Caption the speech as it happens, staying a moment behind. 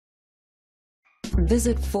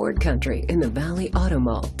Visit Ford Country in the Valley Auto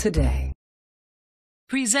Mall today.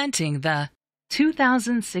 Presenting the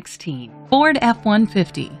 2016 Ford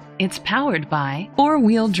F-150. It's powered by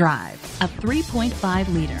four-wheel drive, a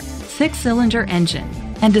 3.5-liter, six-cylinder engine,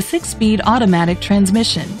 and a six-speed automatic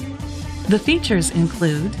transmission. The features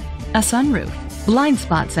include a sunroof, blind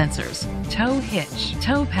spot sensors, tow hitch,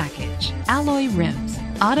 tow package, alloy rims,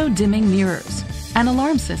 auto-dimming mirrors, an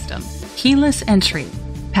alarm system, keyless entry,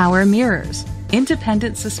 power mirrors,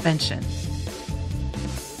 independent suspension.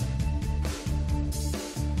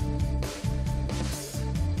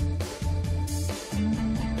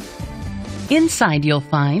 Inside you'll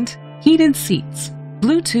find heated seats,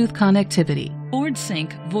 Bluetooth connectivity, Ford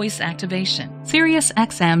Sync voice activation, Sirius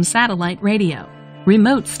XM satellite radio,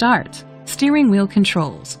 remote start, steering wheel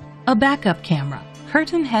controls, a backup camera,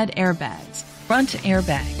 curtain head airbags, front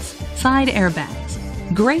airbags, side airbags.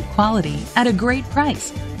 Great quality at a great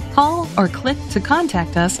price. Call or click to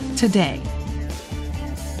contact us today.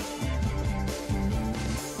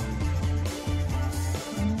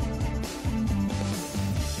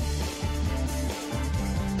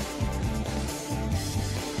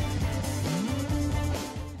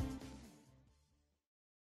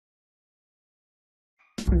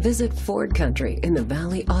 Visit Ford Country in the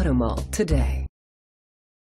Valley Auto Mall today.